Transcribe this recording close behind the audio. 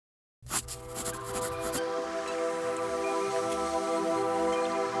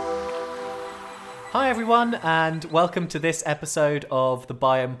Hi everyone, and welcome to this episode of the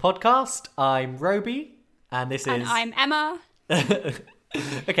Biome Podcast. I'm Roby, and this is... And I'm Emma.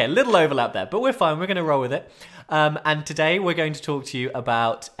 Okay, a little overlap there, but we're fine. We're going to roll with it. And today we're going to talk to you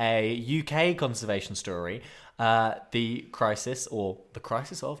about a UK conservation story, the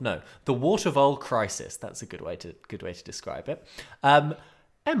water vole crisis. That's a good way to describe it.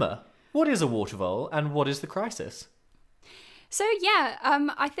 Emma, what is a water vole and what is the crisis? So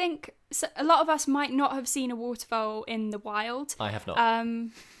I think a lot of us might not have seen a water vole in the wild. I have not. I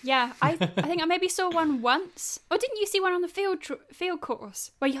think I maybe saw one once. Or didn't you see one on the field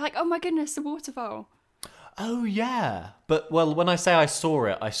course where you're like, oh my goodness, a water vole? Oh yeah, but when I say I saw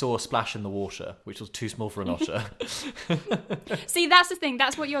it, I saw a splash in the water, which was too small for an otter. See, that's the thing.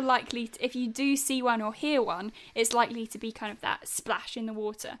 That's what you're likely to, if you do see one or hear one, it's likely to be kind of that splash in the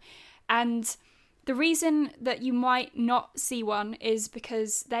water. And the reason that you might not see one is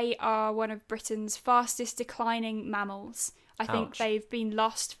because they are one of Britain's fastest declining mammals. I think they've been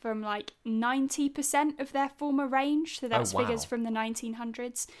lost from like 90% of their former range. So that's figures from the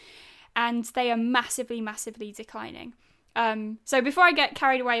 1900s. And they are massively, massively declining. So before I get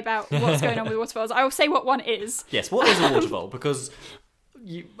carried away about what's going on with water voles, I will say what one is. Yes, what is a water vole? Because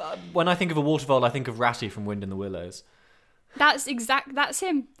when I think of a water vole, I think of Ratty from Wind in the Willows. That's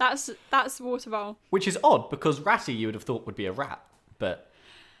him. That's water vole. Which is odd, because Ratty you would have thought would be a rat, but...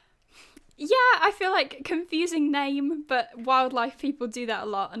 Yeah, I feel like confusing name, but wildlife people do that a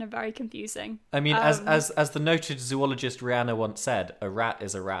lot and are very confusing. I mean, as the noted zoologist Rihanna once said, a rat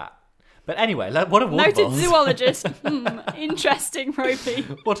is a rat. But anyway, what are water voles? Noted zoologist. Interesting, Roby.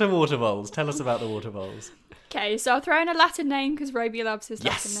 What are water voles? Tell us about the water voles. Okay, so I'll throw in a Latin name because Roby loves his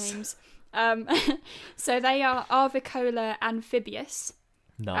Latin names. So they are Arvicola amphibious.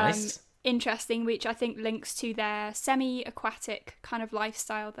 Nice. Interesting, which I think links to their semi-aquatic kind of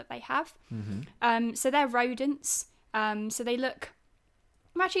lifestyle that they have. Mm-hmm. So they're rodents. So they look...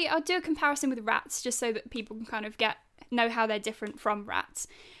 Actually, I'll do a comparison with rats just so that people can kind of know how they're different from rats.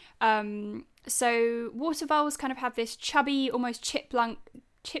 So water voles kind of have this chubby, almost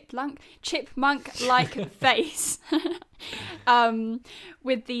chipmunk-like face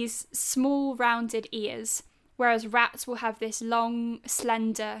with these small rounded ears, whereas rats will have this long,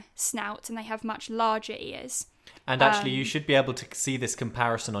 slender snout and they have much larger ears. And actually, you should be able to see this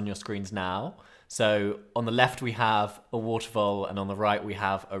comparison on your screens now. So on the left we have a water vole and on the right we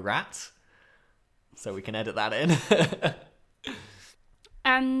have a rat. So we can edit that in.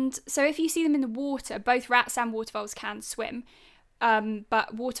 And so if you see them in the water, both rats and water voles can swim.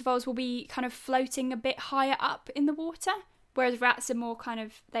 But water voles will be kind of floating a bit higher up in the water, whereas rats are more kind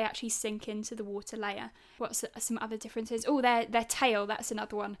of, they actually sink into the water layer. What's some other differences? Oh, their tail, that's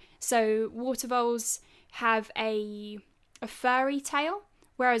another one. So water voles have a furry tail,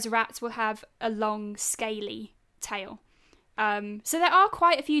 whereas rats will have a long, scaly tail. So there are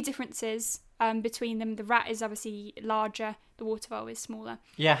quite a few differences between them. The rat is obviously larger, the water vole is smaller.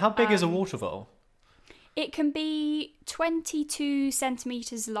 Yeah, how big is a water vole? It can be 22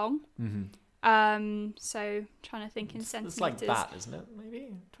 centimetres long. Mm-hmm. So, trying to think in centimetres. It's like that, isn't it?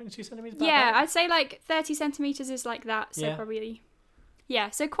 Maybe 22 centimetres? Yeah, I'd say like 30 centimetres is like that. So probably... Yeah,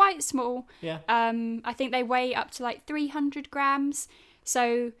 so quite small. Yeah. I think they weigh up to like 300 grams.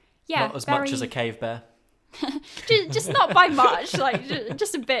 So, yeah. Not as much as a cave bear. just not by much, like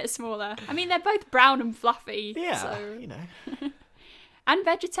just a bit smaller. I mean, they're both brown and fluffy. Yeah, so. you know. And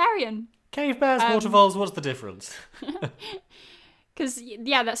vegetarian. Cave bears, water voles, what's the difference? Because,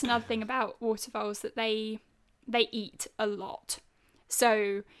 that's another thing about water voles, that they eat a lot.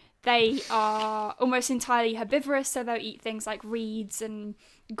 So they are almost entirely herbivorous, so they'll eat things like reeds and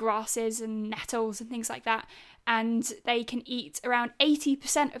grasses and nettles and things like that. And they can eat around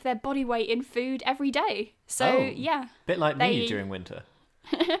 80% of their body weight in food every day. So, Bit like me during winter.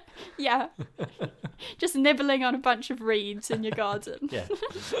 Yeah. Just nibbling on a bunch of reeds in your garden. Yeah,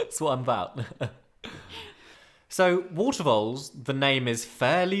 that's what I'm about. So, water voles, the name is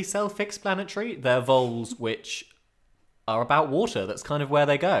fairly self-explanatory. They're voles which are about water. That's kind of where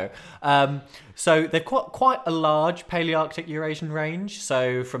they go. So they've got quite a large Palearctic Eurasian range.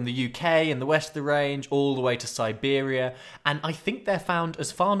 So from the UK and the west of the range all the way to Siberia. And I think they're found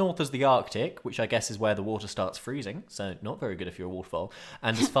as far north as the Arctic, which I guess is where the water starts freezing. So not very good if you're a water vole.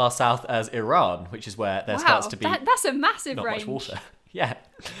 And as far south as Iran, which is where there starts to be that's a massive not range. much water. Yeah.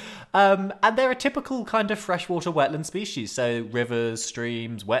 And they're a typical kind of freshwater wetland species. So rivers,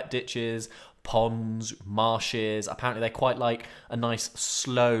 streams, wet ditches, ponds, marshes. Apparently they quite like a nice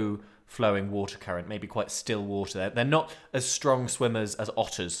slow flowing water current, maybe quite still water. They're not as strong swimmers as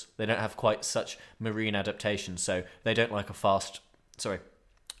otters. They don't have quite such marine adaptation, so they don't like a fast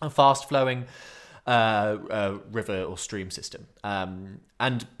flowing river or stream system.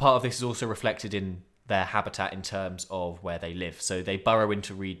 And part of this is also reflected in their habitat in terms of where they live. So they burrow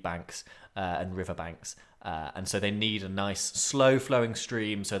into reed banks and river banks, and so they need a nice slow flowing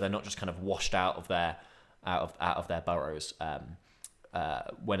stream, so they're not just kind of washed out of their burrows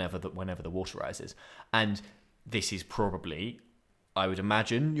whenever the water rises. And this is probably, I would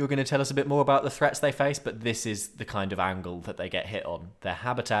imagine, you're going to tell us a bit more about the threats they face, but this is the kind of angle that they get hit on. Their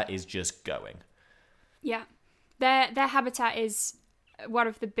habitat is just going. Yeah, their habitat is one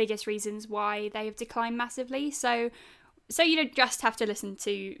of the biggest reasons why they have declined massively. So you don't just have to listen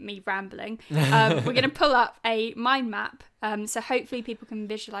to me rambling. We're going to pull up a mind map, so hopefully people can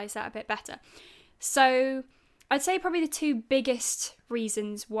visualise that a bit better. So I'd say probably the two biggest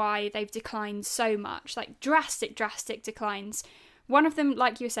reasons why they've declined so much, like drastic declines. One of them,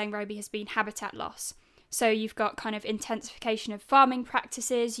 like you were saying, Roby, has been habitat loss. So you've got kind of intensification of farming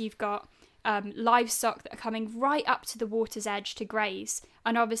practices, you've got livestock that are coming right up to the water's edge to graze.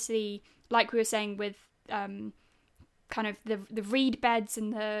 And obviously, like we were saying with kind of the reed beds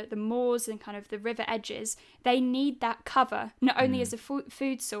and the moors and kind of the river edges, they need that cover, not only as a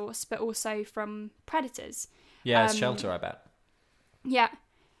food source, but also from predators. Yeah, as shelter, I bet. Yeah.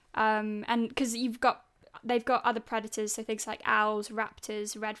 And because they've got other predators, so things like owls,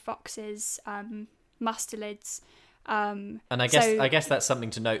 raptors, red foxes, mustelids. And I guess that's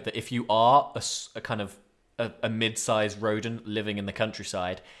something to note, that if you are a kind of a mid-sized rodent living in the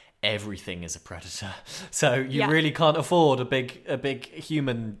countryside, everything is a predator. So you really can't afford a big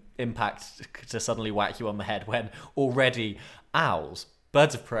human impact to suddenly whack you on the head when already owls,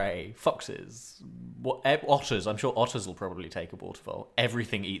 birds of prey, foxes, otters. I'm sure otters will probably take a waterfall.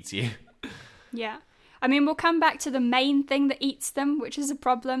 Everything eats you. Yeah. I mean, we'll come back to the main thing that eats them, which is a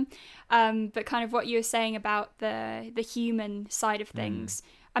problem. But kind of what you were saying about the human side of things.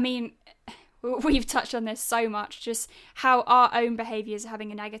 I mean, we've touched on this so much, just how our own behaviours are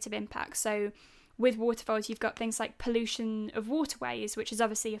having a negative impact. So with waterfalls, you've got things like pollution of waterways, which is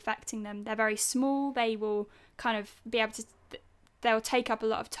obviously affecting them. They're very small. They will kind of be able to... They'll take up a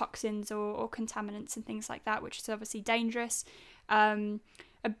lot of toxins or contaminants and things like that, which is obviously dangerous.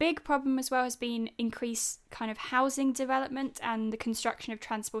 A big problem as well has been increased kind of housing development and the construction of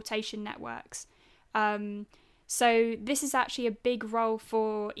transportation networks. So this is actually a big role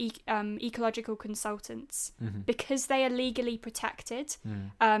for ecological consultants. Because they are legally protected.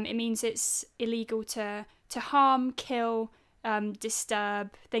 It means it's illegal to harm, kill,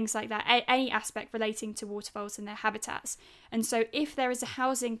 disturb, things like that, any aspect relating to waterfalls and their habitats. And so if there is a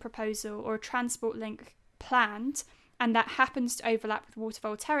housing proposal or a transport link planned, and that happens to overlap with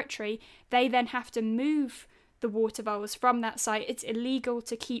waterfall territory, they then have to move the waterfalls from that site. It's illegal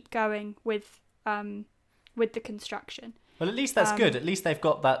to keep going with the construction. Well, at least that's good. At least they've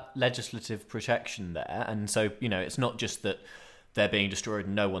got that legislative protection there, and so it's not just that they're being destroyed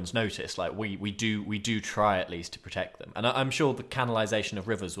and no one's noticed. Like we do try at least to protect them, and I'm sure the canalisation of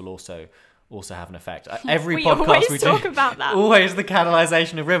rivers will also have an effect. Every podcast we talk do about that. Always the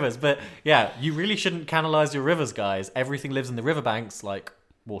canalisation of rivers, but yeah, you really shouldn't canalise your rivers, guys. Everything lives in the riverbanks, like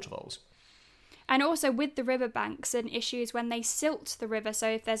waterfalls. And also with the riverbanks, an issue is when they silt the river. So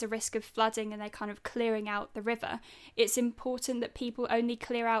if there's a risk of flooding and they're kind of clearing out the river, it's important that people only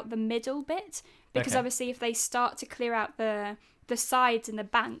clear out the middle bit, because obviously if they start to clear out the sides and the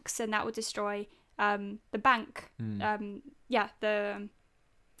banks, then that will destroy the bank.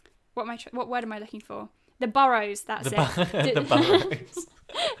 What word am I looking for? The burrows, that's it. The burrows.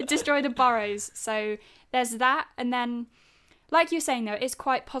 Destroy the burrows. So there's that. And then, like you're saying, though, it's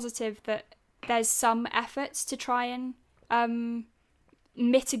quite positive that there's some efforts to try and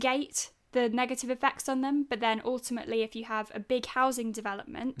mitigate the negative effects on them. But then ultimately, if you have a big housing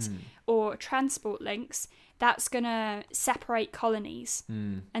development or transport links, that's going to separate colonies.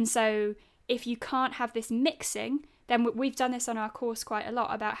 And so if you can't have this mixing, then we've done this on our course quite a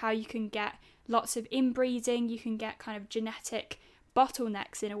lot about how you can get lots of inbreeding, you can get kind of genetic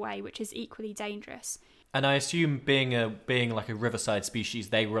bottlenecks in a way, which is equally dangerous. And I assume being like a riverside species,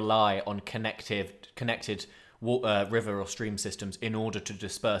 they rely on connected river or stream systems in order to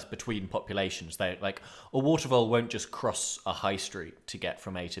disperse between populations. They like a waterfall won't just cross a high street to get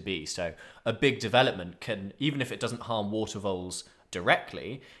from A to B. So a big development can, even if it doesn't harm waterfalls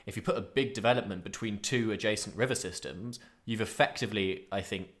directly, if you put a big development between two adjacent river systems, you've effectively, I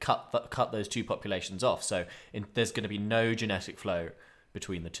think, cut those two populations off. So there's going to be no genetic flow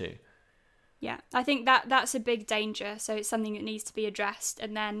between the two. Yeah, I think that's a big danger. So it's something that needs to be addressed.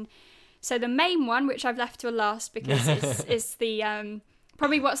 And then So the main one, which I've left to last because is the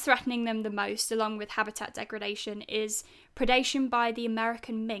probably what's threatening them the most, along with habitat degradation, is predation by the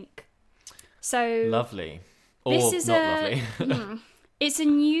American mink. So lovely, or this is not lovely. It's a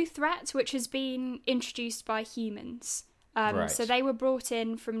new threat which has been introduced by humans. Right. So they were brought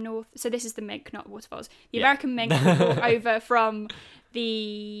in from North. So this is the mink, not waterfalls. The American mink were brought over from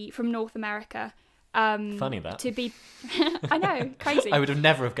North America. Funny that. To be, I know, crazy. I would have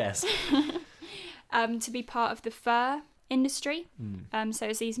never have guessed. To be part of the fur industry. So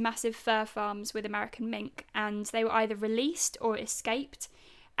it's these massive fur farms with American mink, and they were either released or escaped.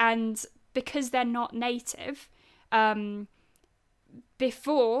 And because they're not native,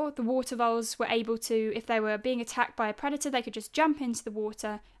 before, the water voles were able to, if they were being attacked by a predator, they could just jump into the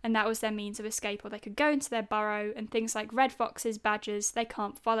water, and that was their means of escape. Or they could go into their burrow, and things like red foxes, badgers, they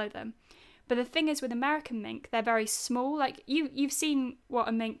can't follow them. But the thing is, with American mink, they're very small. Like, you've seen what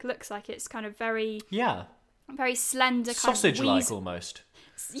a mink looks like. It's kind of very slender, kind sausage-like of almost.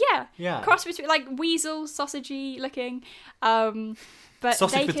 Yeah. Cross between, like, weasel, sausagey looking. But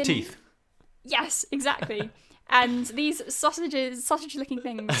sausage they with can... teeth. Yes, exactly. And these sausage-looking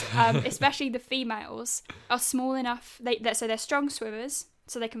things, especially the females, are small enough. So they're strong swimmers,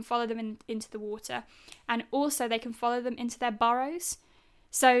 so they can follow them into the water, and also they can follow them into their burrows,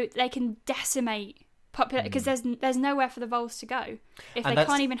 so they can decimate population. Because there's nowhere for the voles to go. If they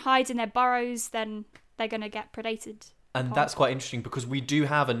can't even hide in their burrows, then they're going to get predated. And that's quite interesting because we do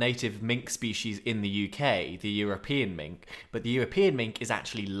have a native mink species in the UK, the European mink, but the European mink is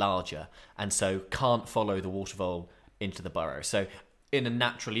actually larger and so can't follow the water vole into the burrow. So in a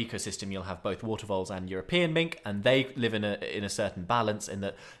natural ecosystem, you'll have both water voles and European mink, and they live in a certain balance in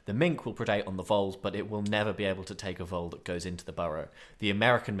that the mink will predate on the voles, but it will never be able to take a vole that goes into the burrow. The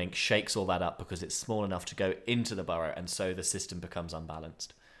American mink shakes all that up because it's small enough to go into the burrow, and so the system becomes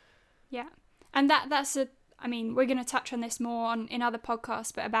unbalanced. Yeah, and that's a... I mean, we're going to touch on this more in other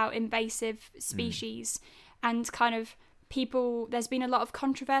podcasts, but about invasive species and kind of people... There's been a lot of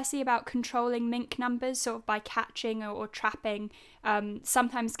controversy about controlling mink numbers, sort of by catching or trapping,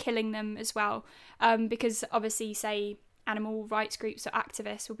 sometimes killing them as well. Because obviously, say, animal rights groups or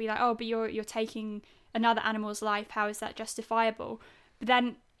activists will be like, oh, but you're taking another animal's life. How is that justifiable? But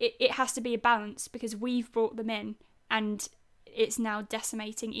then it has to be a balance because we've brought them in and it's now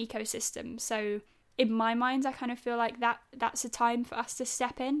decimating ecosystems. So... in my mind, I kind of feel like that's a time for us to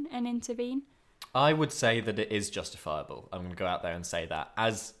step in and intervene. I would say that it is justifiable. I'm going to go out there and say that.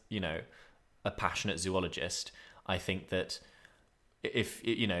 As, a passionate zoologist, I think that if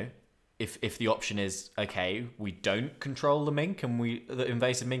the option is, okay, we don't control the mink and the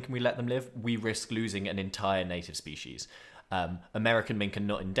invasive mink and we let them live, we risk losing an entire native species. American mink are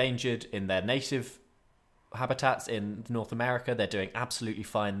not endangered in their native habitats in North America. They're doing absolutely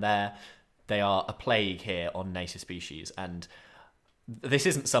fine there. They are a plague here on native species, and this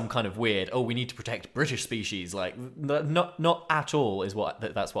isn't some kind of weird, we need to protect British species, like, not at all is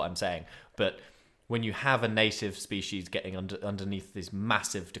that's what I'm saying. But when you have a native species getting underneath these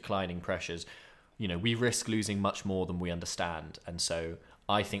massive declining pressures, we risk losing much more than we understand, and so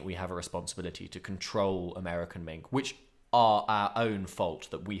I think we have a responsibility to control American mink, which are our own fault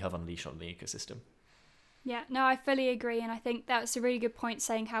that we have unleashed on the ecosystem. Yeah, no, I fully agree, and I think that's a really good point,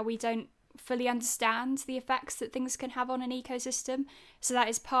 saying how we don't fully understand the effects that things can have on an ecosystem. So that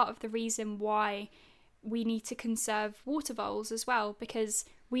is part of the reason why we need to conserve water voles as well, because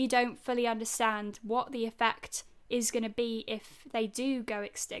we don't fully understand what the effect is going to be if they do go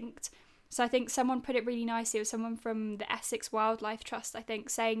extinct. So I think someone put it really nicely. It was someone from the Essex Wildlife Trust, I think,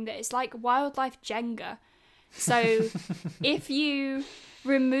 saying that it's like wildlife Jenga. So if you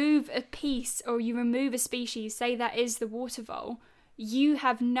remove a piece or you remove a species, say that is the water vole, you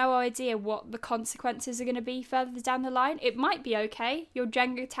have no idea what the consequences are going to be further down the line. It might be okay. Your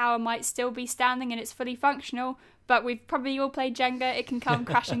Jenga tower might still be standing and it's fully functional, but we've probably all played Jenga. It can come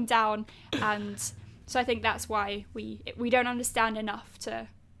crashing down. And so I think that's why we don't understand enough to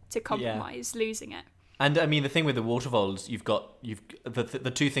compromise losing it. And I mean, the thing with the water voles, you've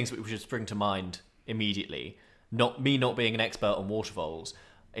the two things which should spring to mind immediately, not being an expert on water voles,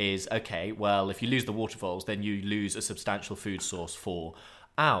 is, okay, well, if you lose the water voles, then you lose a substantial food source for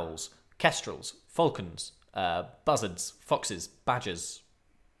owls, kestrels, falcons, buzzards, foxes, badgers,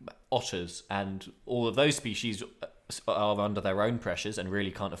 otters, and all of those species are under their own pressures and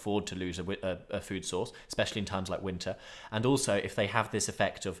really can't afford to lose a food source, especially in times like winter. And also, if they have this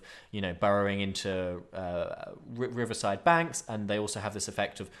effect of, burrowing into riverside banks, and they also have this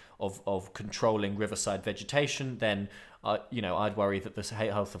effect of controlling riverside vegetation, then I'd worry that the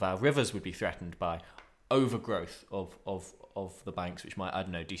health of our rivers would be threatened by overgrowth of the banks, which might, I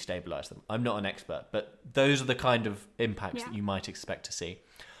don't know, destabilize them. I'm not an expert, but those are the kind of impacts that you might expect to see.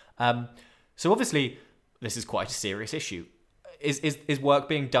 So obviously, this is quite a serious issue. Is work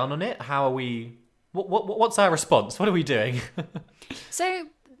being done on it? How are we? What's our response? What are we doing? So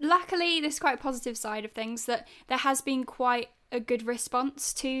luckily, this is quite a positive side of things, that there has been quite a good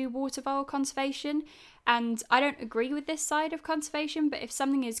response to water vole conservation. And I don't agree with this side of conservation, but if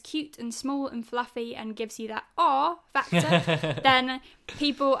something is cute and small and fluffy and gives you that awe factor, then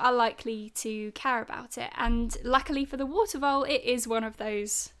people are likely to care about it. And luckily for the water vole, it is one of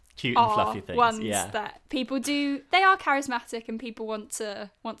those cute and fluffy things, ones that people do. They are charismatic and people want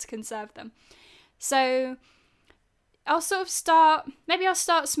to conserve them. So I'll sort of start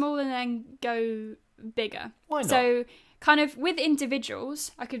small and then go bigger. Why not? So kind of with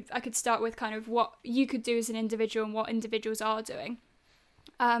individuals, I could start with kind of what you could do as an individual and what individuals are doing.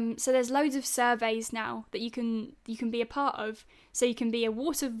 So there's loads of surveys now that you can be a part of. So you can be a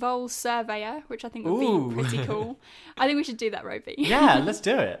water vole surveyor, which I think would be pretty cool. I think we should do that, Roby. Yeah, let's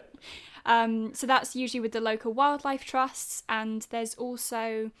do it. So that's usually with the local wildlife trusts, and there's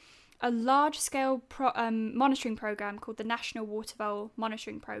also a large-scale monitoring program called the National Water Vole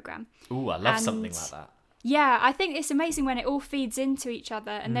Monitoring Program. Ooh, I love something like that. Yeah, I think it's amazing when it all feeds into each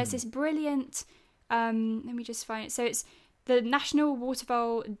other. And there's this brilliant, let me just find it. So it's the National Water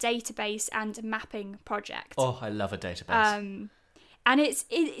Vole Database and Mapping Project. Oh, I love a database. And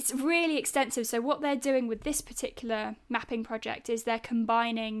it's really extensive. So what they're doing with this particular mapping project is they're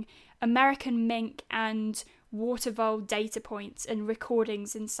combining American mink and water vole data points and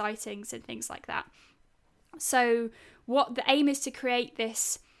recordings and sightings and things like that. So what the aim is to create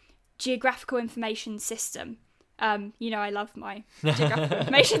this geographical information system. I love my geographical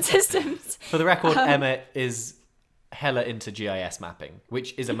information systems. For the record, Emma is hella into GIS mapping,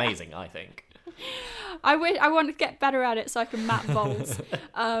 which is amazing, I think. I want to get better at it so I can map voles.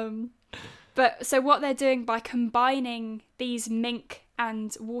 But so what they're doing by combining these mink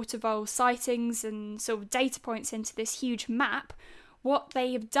and water vole sightings and sort of data points into this huge map, what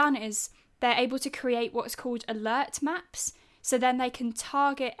they have done is they're able to create what's called alert maps. So then they can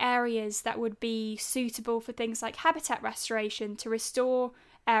target areas that would be suitable for things like habitat restoration to restore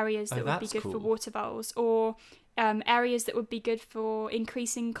areas that would be good for water voles, or areas that would be good for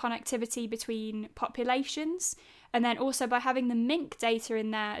increasing connectivity between populations. And then also by having the mink data in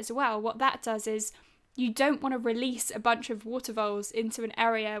there as well, what that does is you don't want to release a bunch of water voles into an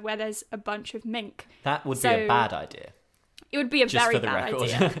area where there's a bunch of mink. That would be a bad idea. It would be a very bad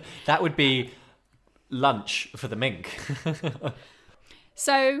idea. That would be lunch for the mink.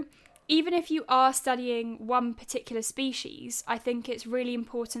 So even if you are studying one particular species, I think it's really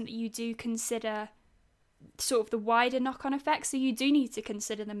important that you do consider sort of the wider knock-on effects. So you do need to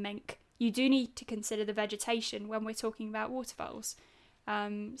consider the mink. You do need to consider the vegetation when we're talking about water voles.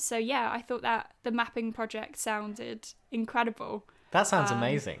 So yeah, I thought that the mapping project sounded incredible. That sounds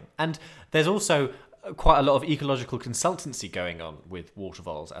amazing. And there's also quite a lot of ecological consultancy going on with water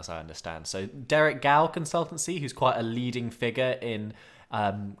voles, as I understand. So Derek Gow Consultancy, who's quite a leading figure in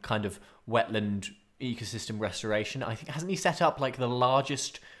kind of wetland ecosystem restoration, I think, hasn't he set up like the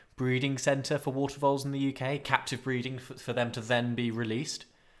largest breeding centre for water voles in the UK, captive breeding for them to then be released?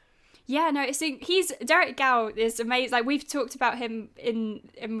 Yeah, no, Derek Gow is amazing. Like, we've talked about him in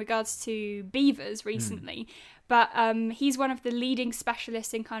regards to beavers recently, but he's one of the leading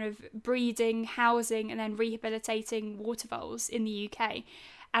specialists in kind of breeding, housing, and then rehabilitating water voles in the UK.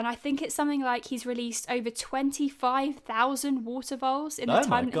 And I think it's something like he's released over 25,000 water voles in the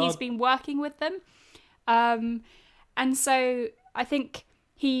time that he's been working with them. And so I think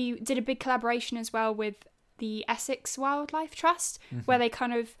he did a big collaboration as well with the Essex Wildlife Trust, where they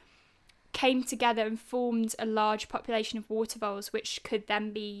kind of came together and formed a large population of water voles, which could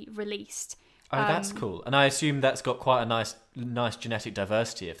then be released. Oh, that's cool. And I assume that's got quite a nice genetic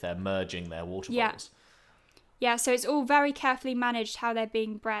diversity if they're merging their water voles. Yeah, so it's all very carefully managed how they're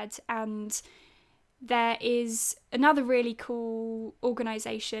being bred. And there is another really cool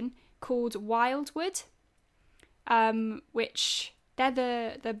organisation called Wildwood, which they're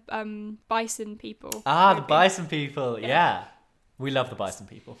the bison people. Ah, the bison people, yeah. We love the bison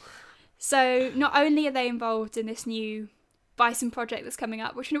people. So not only are they involved in this new bison project that's coming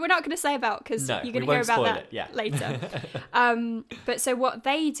up, which we're not going to say about because you're going to hear about that later. But so what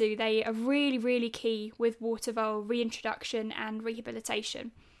they do, they are really, really key with water vole reintroduction and rehabilitation.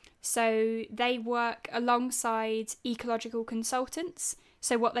 So they work alongside ecological consultants.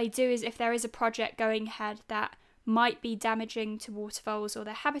 So what they do is if there is a project going ahead that might be damaging to water voles or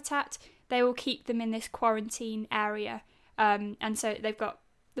their habitat, they will keep them in this quarantine area. And so they've got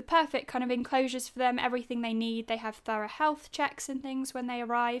the perfect kind of enclosures for them, everything they need. They have thorough health checks and things when they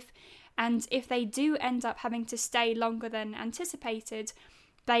arrive. And if they do end up having to stay longer than anticipated,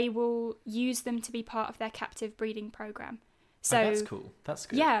 they will use them to be part of their captive breeding program. So that's cool. That's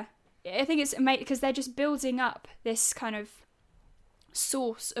good. Yeah, I think it's amazing because they're just building up this kind of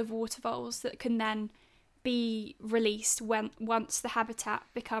source of water voles that can then be released once the habitat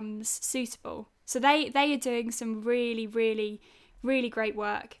becomes suitable. So they are doing some really, really, really great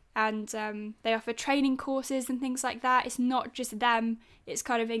work, and they offer training courses and things like that. It's not just them, it's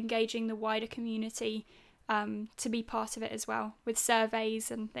kind of engaging the wider community to be part of it as well, with surveys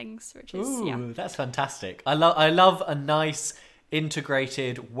and things, which is that's fantastic. I love a nice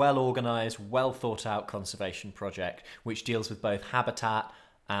integrated, well organised, well thought out conservation project which deals with both habitat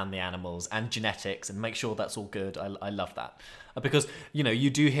and the animals and genetics and make sure that's all good. I love that. Because, you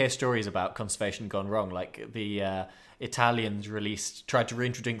do hear stories about conservation gone wrong. Like the Italians tried to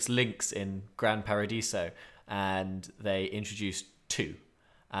reintroduce lynx in Gran Paradiso, and they introduced 2.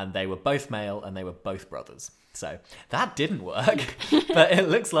 And they were both male and they were both brothers. So that didn't work. But it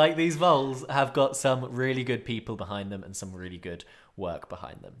looks like these voles have got some really good people behind them and some really good work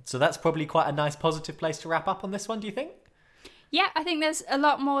behind them. So that's probably quite a nice positive place to wrap up on this one, do you think? Yeah, I think there's a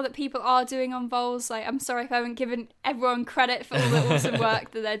lot more that people are doing on voles. Like, I'm sorry if I haven't given everyone credit for all the awesome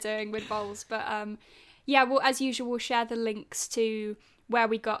work that they're doing with voles. But well, as usual, we'll share the links to where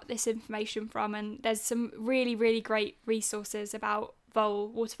we got this information from. And there's some really, really great resources about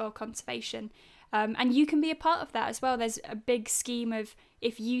water vole conservation. And you can be a part of that as well. There's a big scheme of,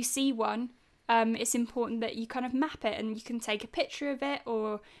 if you see one, it's important that you kind of map it and you can take a picture of it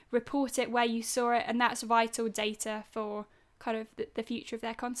or report it where you saw it. And that's vital data for kind of the future of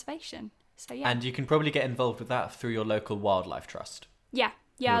their conservation. So yeah. And you can probably get involved with that through your local wildlife trust. Yeah,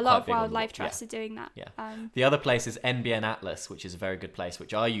 a lot of wildlife trusts are doing that. Yeah. The other place is NBN Atlas, which is a very good place,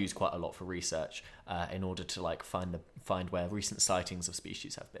 which I use quite a lot for research in order to find where recent sightings of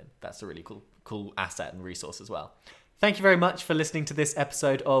species have been. That's a really cool asset and resource as well. Thank you very much for listening to this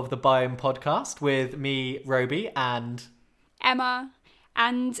episode of the Biome Podcast with me, Roby, and Emma.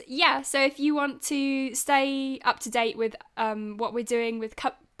 And so if you want to stay up to date with what we're doing with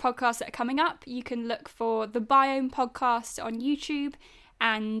podcasts that are coming up, you can look for the Biome Podcast on YouTube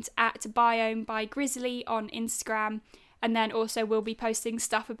and at Biome by Grizzly on Instagram. And then also we'll be posting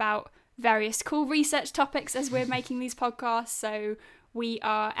stuff about various cool research topics as we're making these podcasts. So we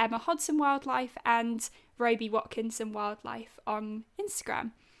are Emma Hodson Wildlife and Roby Watkinson Wildlife on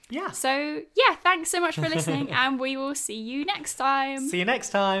Instagram. Yeah. So, thanks so much for listening, and we will see you next time. See you next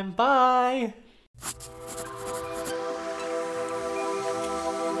time. Bye.